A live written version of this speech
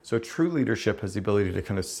So true leadership has the ability to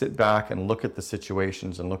kind of sit back and look at the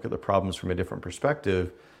situations and look at the problems from a different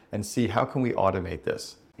perspective and see how can we automate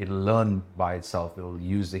this. It'll learn by itself. It'll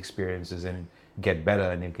use the experiences and get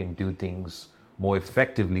better, and it can do things more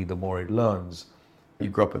effectively the more it learns. You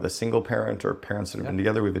grow up with a single parent or parents that have been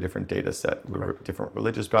together with a different data set, with a different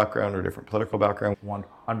religious background or different political background.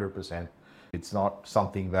 100%. It's not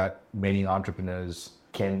something that many entrepreneurs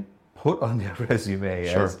can put on their resume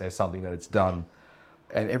as something that it's done.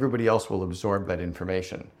 And everybody else will absorb that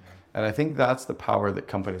information. And I think that's the power that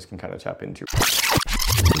companies can kind of tap into.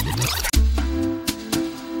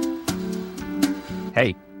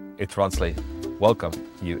 Hey, it's Ronsley. Welcome,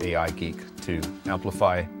 you AI geek, to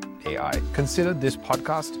Amplify AI. Consider this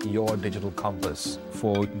podcast your digital compass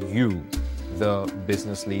for you, the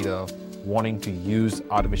business leader wanting to use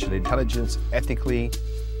artificial intelligence ethically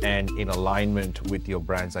and in alignment with your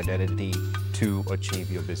brand's identity to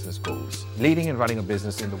achieve your business goals. Leading and running a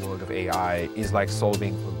business in the world of AI is like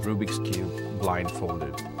solving a Rubik's Cube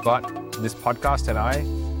blindfolded. But this podcast and I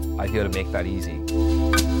are here to make that easy.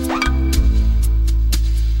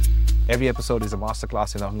 Every episode is a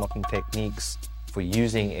masterclass in unlocking techniques for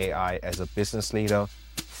using AI as a business leader,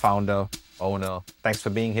 founder, owner. Thanks for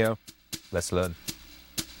being here. Let's learn.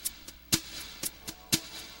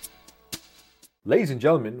 Ladies and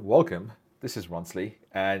gentlemen, welcome. This is Ronsley,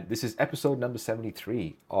 and this is episode number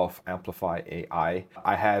 73 of Amplify AI.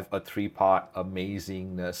 I have a three-part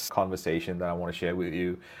amazingness conversation that I want to share with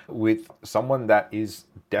you with someone that is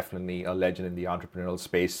definitely a legend in the entrepreneurial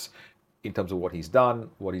space in terms of what he's done,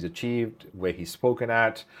 what he's achieved, where he's spoken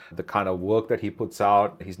at, the kind of work that he puts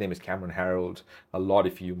out. His name is Cameron Herold. A lot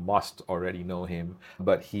of you must already know him,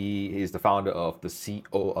 but he is the founder of the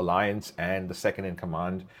CO Alliance and the Second in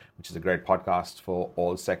Command, which is a great podcast for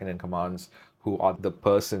all second in commands who are the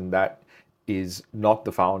person that is not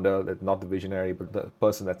the founder, that's not the visionary, but the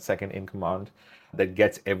person that's second in command, that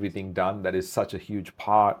gets everything done. That is such a huge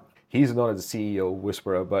part. He's known as the CEO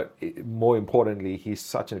whisperer, but more importantly, he's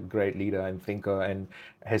such a great leader and thinker and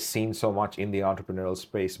has seen so much in the entrepreneurial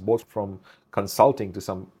space, both from consulting to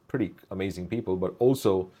some pretty amazing people, but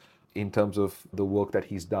also in terms of the work that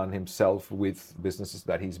he's done himself with businesses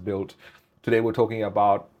that he's built. Today, we're talking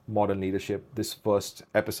about modern leadership. This first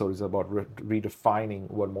episode is about redefining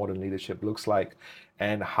what modern leadership looks like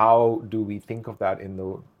and how do we think of that in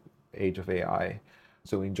the age of AI.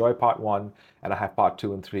 So enjoy part 1, and I have part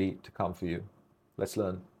 2 and 3 to come for you. Let's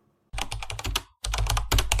learn.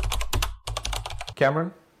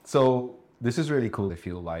 Cameron, so this is really cool. I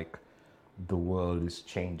feel like the world is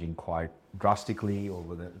changing quite drastically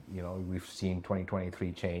over we've seen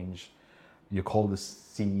 2023 change. You're called the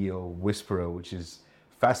CEO whisperer, which is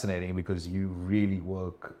fascinating because you really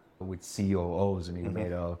work with COOs, and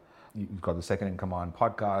you've got the Second in Command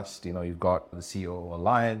podcast, you've got the CEO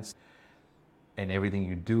Alliance, and everything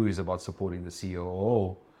you do is about supporting the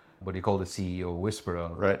COO, but you call the CEO whisperer.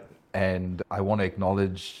 Right. And I want to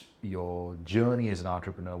acknowledge your journey as an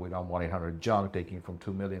entrepreneur with 1-800-JUNK, taking it from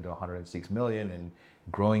 2 million to 106 million and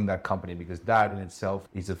growing that company, because that in itself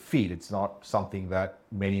is a feat. It's not something that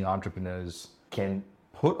many entrepreneurs can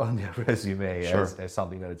put on their resume as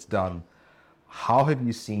something that it's done. How have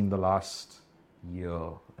you seen the last year,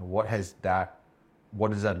 and what does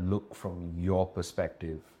that look from your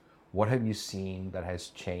perspective? What have you seen that has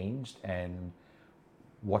changed, and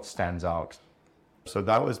what stands out? So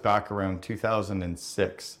that was back around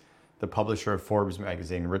 2006. The publisher of Forbes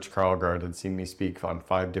magazine, Rich Karlgaard, had seen me speak on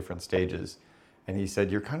 5 different stages. And he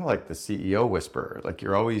said, you're kind of like the CEO whisperer. Like,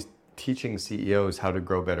 you're always teaching CEOs how to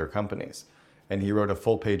grow better companies. And he wrote a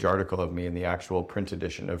full-page article of me in the actual print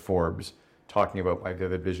edition of Forbes, talking about my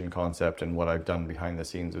vivid vision concept and what I've done behind the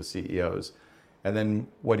scenes with CEOs. And then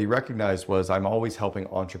what he recognized was I'm always helping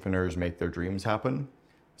entrepreneurs make their dreams happen.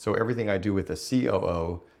 So everything I do with a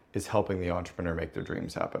COO is helping the entrepreneur make their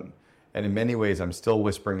dreams happen. And in many ways, I'm still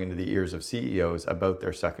whispering into the ears of CEOs about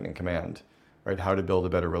their second in command, right? How to build a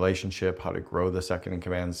better relationship, how to grow the second in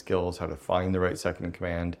command skills, how to find the right second in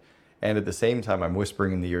command. And at the same time, I'm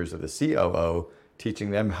whispering in the ears of the COO, teaching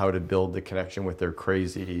them how to build the connection with their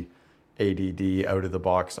crazy ADD,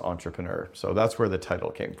 out-of-the-box entrepreneur. So that's where the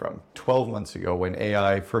title came from. 12 months ago, when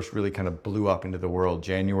AI first really kind of blew up into the world,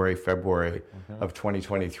 January, February of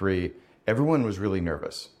 2023, everyone was really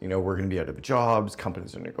nervous. We're going to be out of jobs,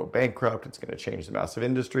 companies are going to go bankrupt, it's going to change the massive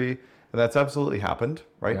industry. And that's absolutely happened,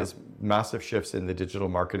 right? There's massive shifts in the digital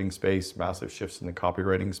marketing space, massive shifts in the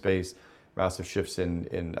copywriting space, massive shifts in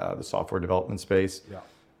the software development space. Yeah.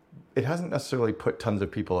 It hasn't necessarily put tons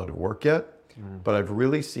of people out of work yet, but I've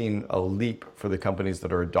really seen a leap for the companies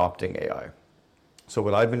that are adopting AI. So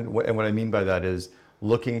what I mean by that is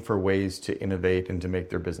looking for ways to innovate and to make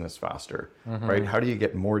their business faster, right? How do you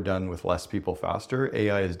get more done with less people faster?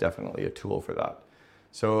 AI is definitely a tool for that.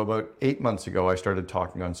 So about 8 months ago, I started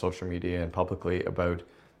talking on social media and publicly about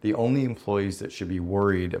the only employees that should be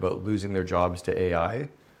worried about losing their jobs to AI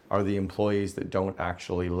are the employees that don't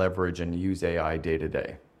actually leverage and use AI day to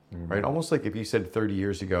day, right? Almost like if you said 30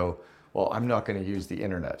 years ago, well, I'm not going to use the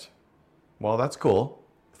internet. Well, that's cool.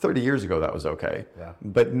 30 years ago, that was okay. Yeah.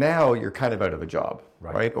 But now you're kind of out of a job,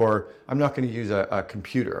 right? Or I'm not going to use a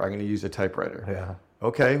computer. I'm going to use a typewriter. Yeah.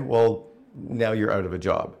 Okay, well, now you're out of a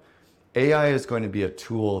job. AI is going to be a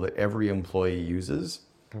tool that every employee uses.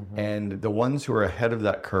 And the ones who are ahead of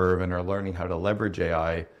that curve and are learning how to leverage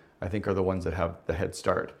AI, I think are the ones that have the head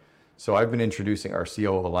start. So I've been introducing our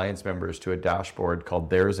CO Alliance members to a dashboard called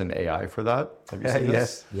There's an AI for that. Have you seen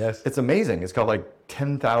this? Yes. It's amazing. It's got like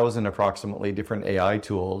 10,000 approximately different AI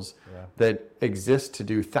tools that exist to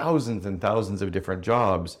do thousands and thousands of different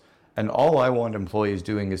jobs. And all I want employees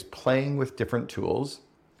doing is playing with different tools.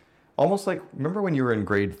 Almost like, remember when you were in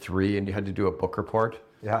grade 3 and you had to do a book report?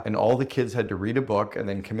 Yeah. And all the kids had to read a book and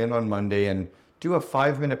then come in on Monday and do a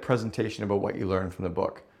 5-minute presentation about what you learned from the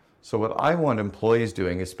book. So what I want employees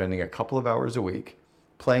doing is spending a couple of hours a week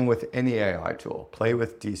playing with any AI tool. Play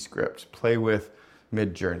with Descript, play with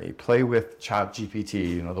Midjourney, play with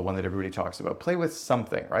ChatGPT, the one that everybody talks about. Play with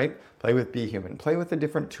something, right? Play with Be Human, play with a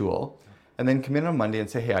different tool, and then come in on Monday and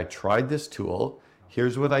say, hey, I tried this tool.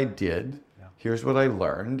 Here's what I did. Here's what I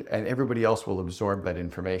learned, and everybody else will absorb that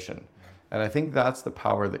information. And I think that's the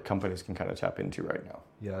power that companies can kind of tap into right now.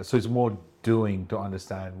 Yeah, so it's more doing to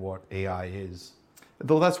understand what AI is.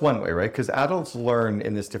 Though that's one way, right? Because adults learn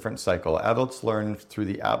in this different cycle. Adults learn through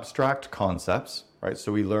the abstract concepts, right?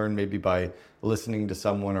 So we learn maybe by listening to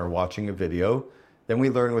someone or watching a video. Then we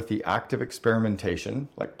learn with the active experimentation,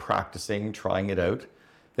 like practicing, trying it out.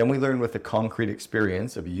 Then we learn with the concrete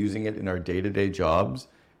experience of using it in our day-to-day jobs.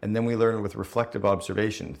 And then we learn with reflective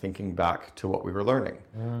observation, thinking back to what we were learning.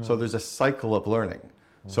 So there's a cycle of learning.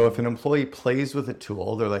 So if an employee plays with a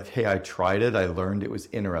tool, they're like, hey, I tried it, I learned it was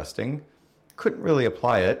interesting. Couldn't really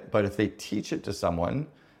apply it, but if they teach it to someone,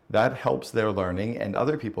 that helps their learning, and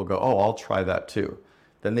other people go, oh, I'll try that too.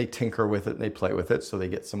 Then they tinker with it and they play with it, so they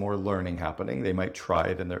get some more learning happening. They might try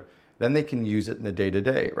it, and then they can use it in the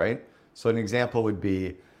day-to-day, right? So an example would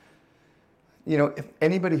be, if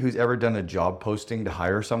anybody who's ever done a job posting to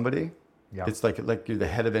hire somebody, it's like you're the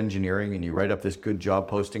head of engineering and you write up this good job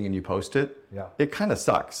posting and you post it. It kind of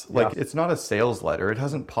sucks. It's not a sales letter. It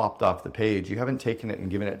hasn't popped off the page. You haven't taken it and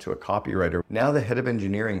given it to a copywriter. Now the head of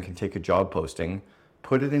engineering can take a job posting,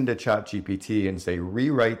 put it into ChatGPT and say,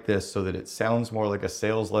 rewrite this so that it sounds more like a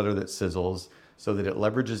sales letter that sizzles, so that it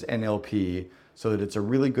leverages NLP, so that it's a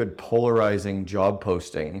really good polarizing job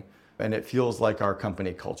posting, and it feels like our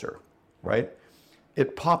company culture. Right?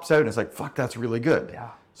 It pops out and it's like, fuck, that's really good.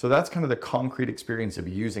 Yeah. So that's kind of the concrete experience of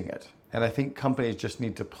using it. And I think companies just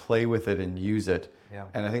need to play with it and use it. Yeah.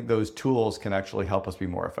 And I think those tools can actually help us be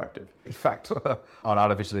more effective. In fact, on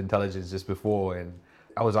artificial intelligence just before, and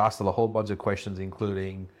I was asked a whole bunch of questions,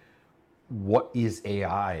 including what is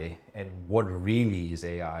AI and what really is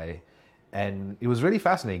AI? And it was really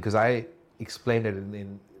fascinating because I explained it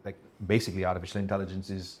in like basically artificial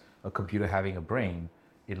intelligence is a computer having a brain.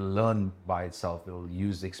 It'll learn by itself. It'll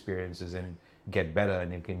use the experiences and get better,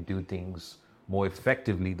 and it can do things more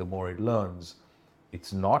effectively the more it learns.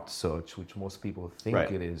 It's not search, which most people think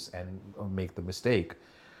it is, and make the mistake.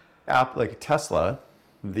 Like Tesla,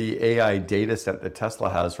 the AI data set that Tesla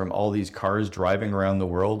has from all these cars driving around the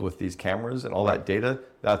world with these cameras and all that data,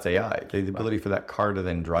 that's AI. The ability for that car to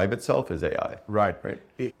then drive itself is AI. Right.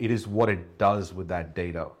 It is what it does with that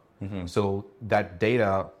data. So that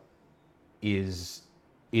data is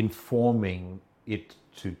informing it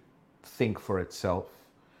to think for itself,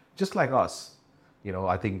 just like us.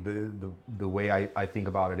 I think the way I think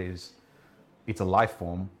about it is, it's a life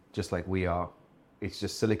form, just like we are. It's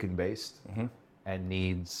just silicon based and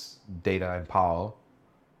needs data and power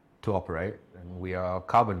to operate. And we are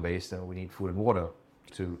carbon based and we need food and water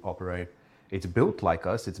to operate. It's built like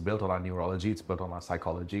us. It's built on our neurology. It's built on our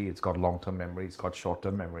psychology. It's got long-term memory. It's got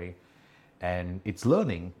short-term memory. And it's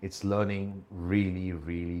learning really,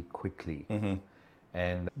 really quickly.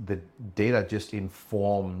 And the data just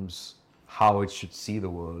informs how it should see the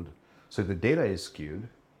world. So if the data is skewed,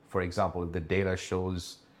 for example, if the data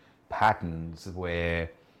shows patterns where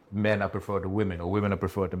men are preferred to women or women are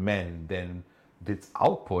preferred to men, then its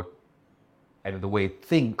output and the way it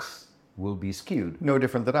thinks will be skewed. No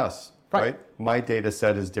different than us. Right? My data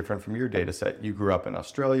set is different from your data set. You grew up in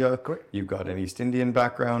Australia. Correct. You've got an East Indian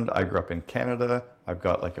background. I grew up in Canada. I've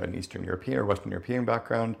got like an Eastern European or Western European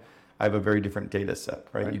background. I have a very different data set,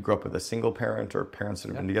 right? You grew up with a single parent or parents that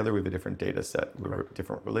have been together, we have a different data set. We have a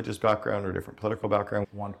different religious background or different political background.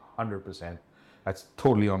 100%. That's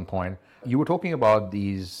totally on point. You were talking about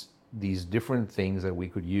these different things that we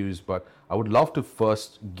could use, but I would love to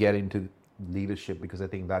first get into leadership because I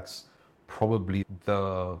think that's probably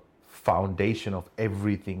the foundation of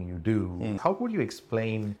everything you do. How would you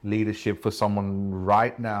explain leadership for someone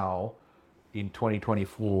right now in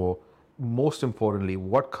 2024? Most importantly,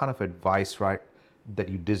 what kind of advice, right, that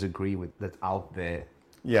you disagree with that's out there?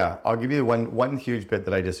 Yeah, I'll give you one huge bit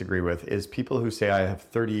that I disagree with is people who say I have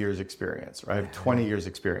 30 years experience or I have 20 years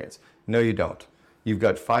experience. No, you don't. You've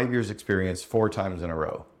got 5 years experience 4 times in a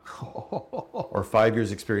row. Or 5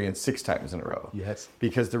 years experience 6 times in a row. Yes.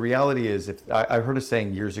 Because the reality is, I heard a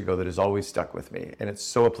saying years ago that has always stuck with me, and it's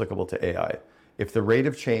so applicable to AI. If the rate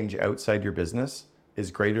of change outside your business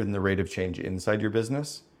is greater than the rate of change inside your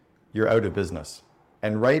business, you're out of business.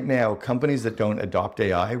 And right now, companies that don't adopt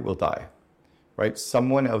AI will die, right?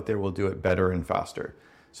 Someone out there will do it better and faster.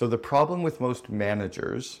 So the problem with most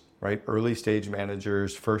managers, right? Early stage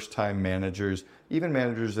managers, first time managers, even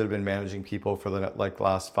managers that have been managing people for the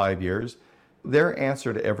last 5 years, their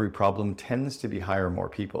answer to every problem tends to be hire more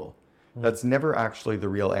people. That's never actually the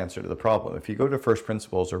real answer to the problem. If you go to first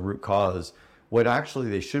principles or root cause, what actually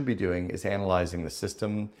they should be doing is analyzing the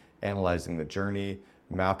system, analyzing the journey,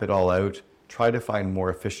 map it all out, try to find more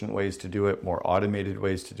efficient ways to do it, more automated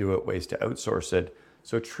ways to do it, ways to outsource it.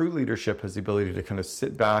 So true leadership has the ability to kind of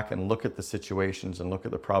sit back and look at the situations and look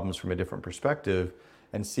at the problems from a different perspective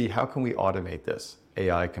and see how can we automate this?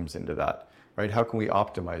 AI comes into that, right? How can we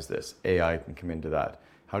optimize this? AI can come into that.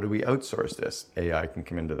 How do we outsource this? AI can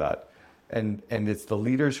come into that. And it's the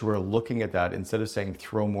leaders who are looking at that instead of saying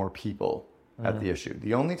throw more people at the issue.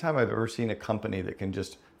 The only time I've ever seen a company that can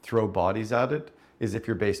just throw bodies at it is if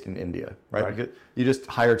you're based in India, right? Because you just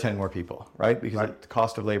hire 10 more people, right? Because the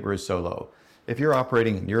cost of labor is so low. If you're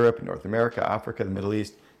operating in Europe, North America, Africa, the Middle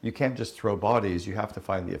East, you can't just throw bodies, you have to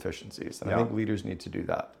find the efficiencies. And I think leaders need to do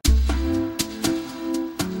that.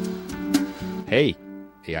 Hey,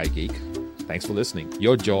 AI Geek. Thanks for listening.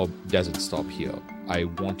 Your job doesn't stop here. I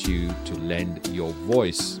want you to lend your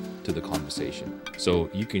voice to the conversation. So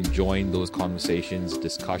you can join those conversations,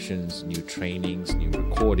 discussions, new trainings, new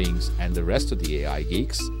recordings, and the rest of the AI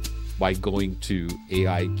Geeks by going to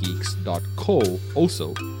aigeeks.co.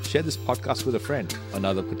 Also, share this podcast with a friend,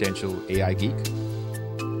 another potential AI geek.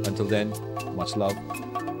 Until then, much love.